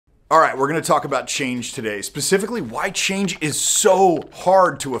All right, we're going to talk about change today, specifically why change is so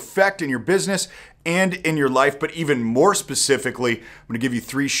hard to affect in your business and in your life, but even more specifically, I'm going to give you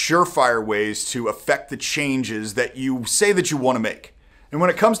 3 surefire ways to affect the changes that you say that you want to make. And when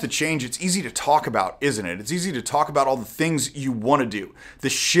it comes to change, it's easy to talk about, isn't it? It's easy to talk about all the things you want to do, the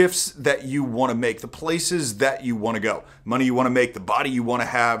shifts that you want to make, the places that you want to go, money you want to make, the body you want to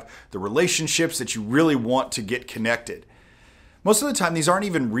have, the relationships that you really want to get connected. Most of the time, these aren't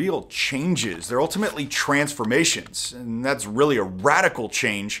even real changes. They're ultimately transformations, and that's really a radical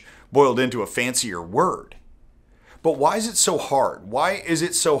change boiled into a fancier word. But why is it so hard? Why is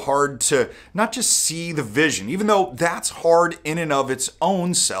it so hard to not just see the vision, even though that's hard in and of its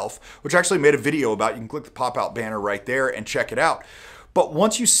own self, which I actually made a video about. You can click the pop-out banner right there and check it out. But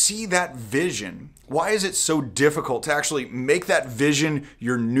once you see that vision, why is it so difficult to actually make that vision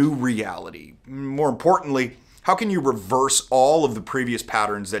your new reality? More importantly, how can you reverse all of the previous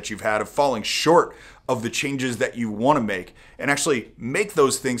patterns that you've had of falling short of the changes that you want to make and actually make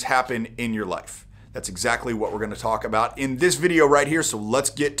those things happen in your life? That's exactly what we're going to talk about in this video right here, so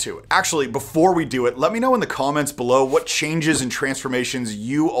let's get to it. Actually, before we do it, let me know in the comments below what changes and transformations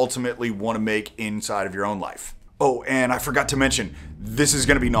you ultimately want to make inside of your own life. Oh, and I forgot to mention, this is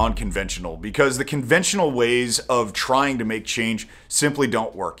going to be non-conventional because the conventional ways of trying to make change simply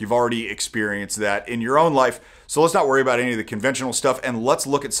don't work. You've already experienced that in your own life, so let's not worry about any of the conventional stuff and let's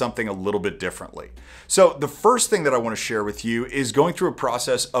look at something a little bit differently. So the first thing that I want to share with you is going through a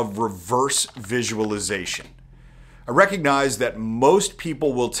process of reverse visualization. I recognize that most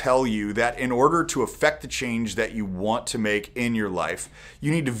people will tell you that in order to affect the change that you want to make in your life,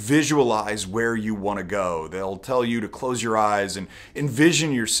 you need to visualize where you want to go. They'll tell you to close your eyes and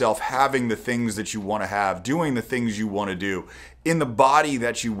envision yourself having the things that you want to have, doing the things you want to do, in the body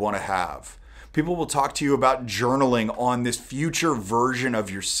that you want to have. People will talk to you about journaling on this future version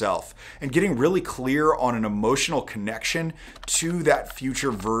of yourself and getting really clear on an emotional connection to that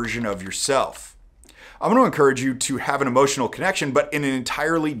future version of yourself. I'm going to encourage you to have an emotional connection, but in an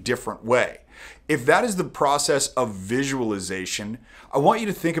entirely different way. If that is the process of visualization, I want you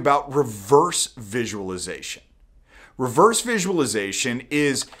to think about reverse visualization. Reverse visualization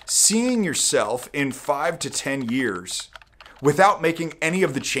is seeing yourself in 5 to 10 years without making any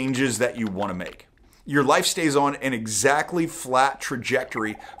of the changes that you want to make. Your life stays on an exactly flat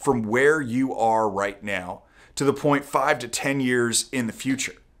trajectory from where you are right now to the point 5 to 10 years in the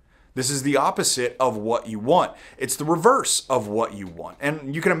future. This is the opposite of what you want. It's the reverse of what you want.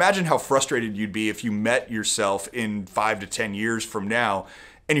 And you can imagine how frustrated you'd be if you met yourself in 5 to 10 years from now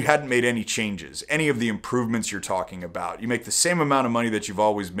and you hadn't made any changes, any of the improvements you're talking about. You make the same amount of money that you've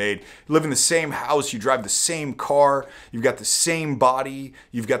always made, you live in the same house, you drive the same car, you've got the same body,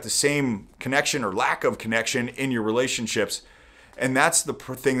 you've got the same connection or lack of connection in your relationships. And that's the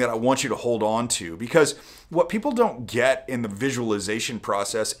thing that I want you to hold on to, because what people don't get in the visualization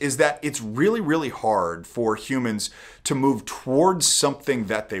process is that it's really, really hard for humans to move towards something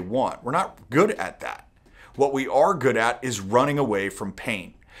that they want. We're not good at that. What we are good at is running away from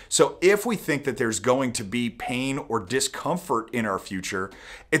pain. So if we think that there's going to be pain or discomfort in our future,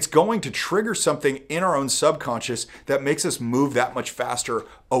 it's going to trigger something in our own subconscious that makes us move that much faster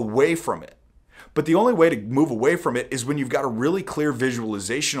away from it. But the only way to move away from it is when you've got a really clear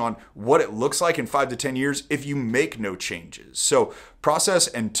visualization on what it looks like in 5 to 10 years if you make no changes. So process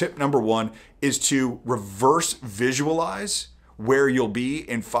and tip number 1 is to reverse visualize where you'll be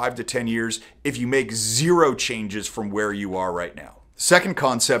in 5 to 10 years if you make 0 changes from where you are right now. Second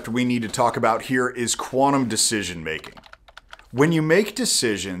concept we need to talk about here is quantum decision making. When you make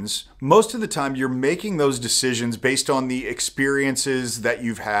decisions, most of the time you're making those decisions based on the experiences that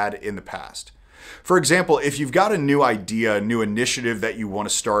you've had in the past. For example, if you've got a new idea, a new initiative that you want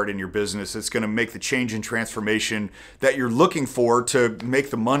to start in your business that's going to make the change and transformation that you're looking for to make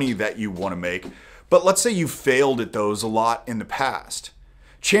the money that you want to make, but let's say you failed at those a lot in the past.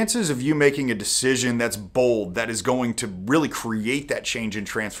 Chances of you making a decision that's bold, that is going to really create that change and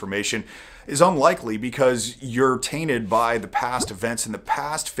transformation is unlikely because you're tainted by the past events and the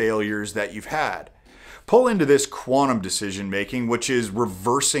past failures that you've had. Pull into this quantum decision making, which is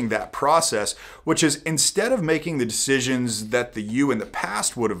reversing that process, which is instead of making the decisions that the you in the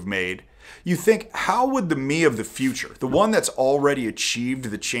past would have made, you think, how would the me of the future, the one that's already achieved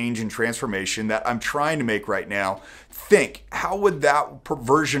the change and transformation that I'm trying to make right now, think, how would that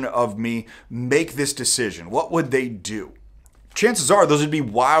version of me make this decision? What would they do? chances are those would be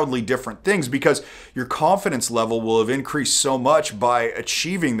wildly different things because your confidence level will have increased so much by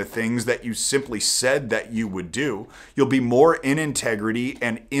achieving the things that you simply said that you would do. You'll be more in integrity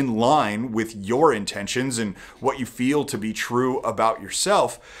and in line with your intentions and what you feel to be true about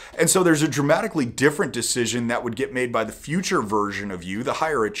yourself. And so there's a dramatically different decision that would get made by the future version of you, the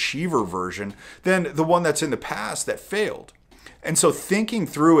higher achiever version, than the one that's in the past that failed. And so thinking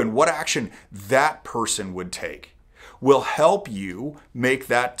through and what action that person would take will help you make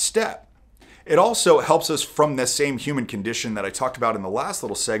that step. It also helps us from the same human condition that I talked about in the last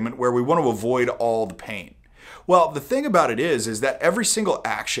little segment where we want to avoid all the pain. Well, the thing about it is that every single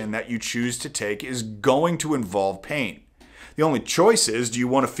action that you choose to take is going to involve pain. The only choice is, do you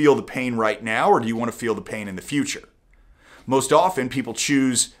want to feel the pain right now or do you want to feel the pain in the future? Most often people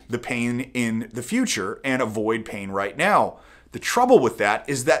choose the pain in the future and avoid pain right now. The trouble with that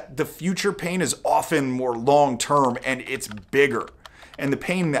is that the future pain is often more long-term and it's bigger. And the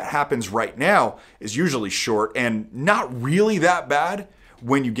pain that happens right now is usually short and not really that bad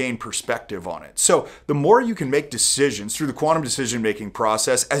when you gain perspective on it. So the more you can make decisions through the quantum decision-making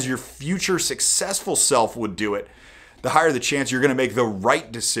process as your future successful self would do it, the higher the chance you're going to make the right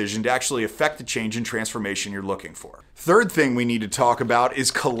decision to actually affect the change and transformation you're looking for. Third thing we need to talk about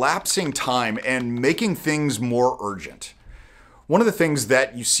is collapsing time and making things more urgent. One of the things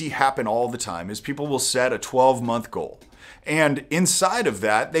that you see happen all the time is people will set a 12-month goal. And inside of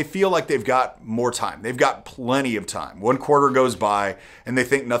that, they feel like they've got more time. They've got plenty of time. One quarter goes by and they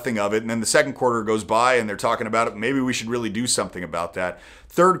think nothing of it. And then the second quarter goes by and they're talking about it. Maybe we should really do something about that.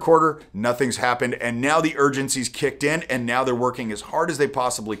 Third quarter, nothing's happened. And now the urgency's kicked in and now they're working as hard as they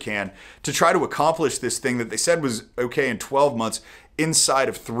possibly can to try to accomplish this thing that they said was okay in 12 months inside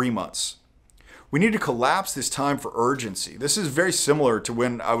of 3 months. We need to collapse this time for urgency. This is very similar to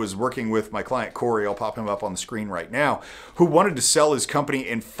when I was working with my client, Corey, I'll pop him up on the screen right now, who wanted to sell his company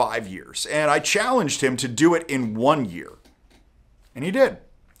in 5 years. And I challenged him to do it in 1 year. And he did.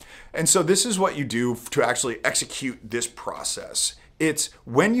 And so this is what you do to actually execute this process. It's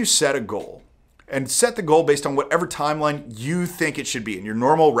when you set a goal, and set the goal based on whatever timeline you think it should be. In your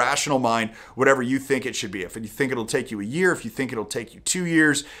normal, rational mind, whatever you think it should be. If you think it'll take you a year, if you think it'll take you 2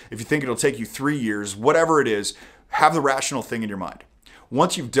 years, if you think it'll take you 3 years, whatever it is, have the rational thing in your mind.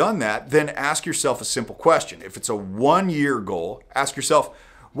 Once you've done that, then ask yourself a simple question. If it's a 1-year goal, ask yourself,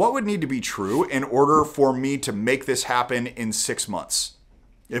 what would need to be true in order for me to make this happen in 6 months?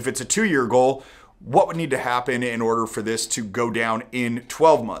 If it's a 2-year goal, what would need to happen in order for this to go down in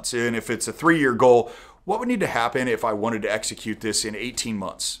 12 months? And if it's a 3-year goal, what would need to happen if I wanted to execute this in 18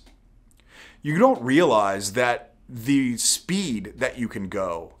 months? You don't realize that the speed that you can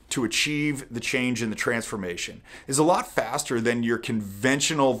go to achieve the change and the transformation is a lot faster than your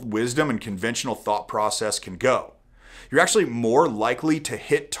conventional wisdom and conventional thought process can go. You're actually more likely to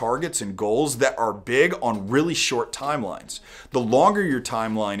hit targets and goals that are big on really short timelines. The longer your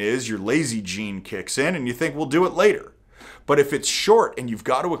timeline is, your lazy gene kicks in and you think, we'll do it later. But if it's short and you've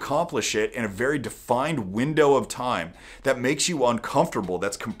got to accomplish it in a very defined window of time that makes you uncomfortable,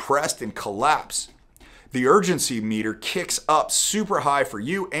 that's compressed and collapsed, the urgency meter kicks up super high for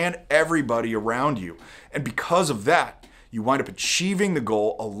you and everybody around you. And because of that, you wind up achieving the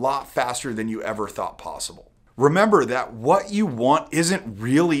goal a lot faster than you ever thought possible. Remember that what you want isn't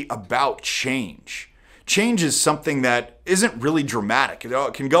really about change. Change is something that isn't really dramatic.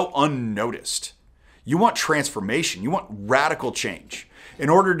 It can go unnoticed. You want transformation. You want radical change. In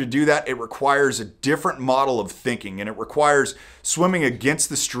order to do that, it requires a different model of thinking, and it requires swimming against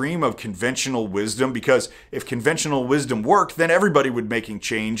the stream of conventional wisdom, because if conventional wisdom worked, then everybody would making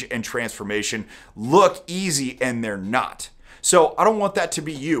change and transformation look easy, and they're not. So I don't want that to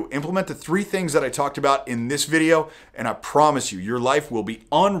be you. Implement the 3 things that I talked about in this video, and I promise you, your life will be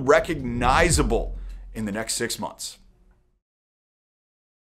unrecognizable in the next 6 months.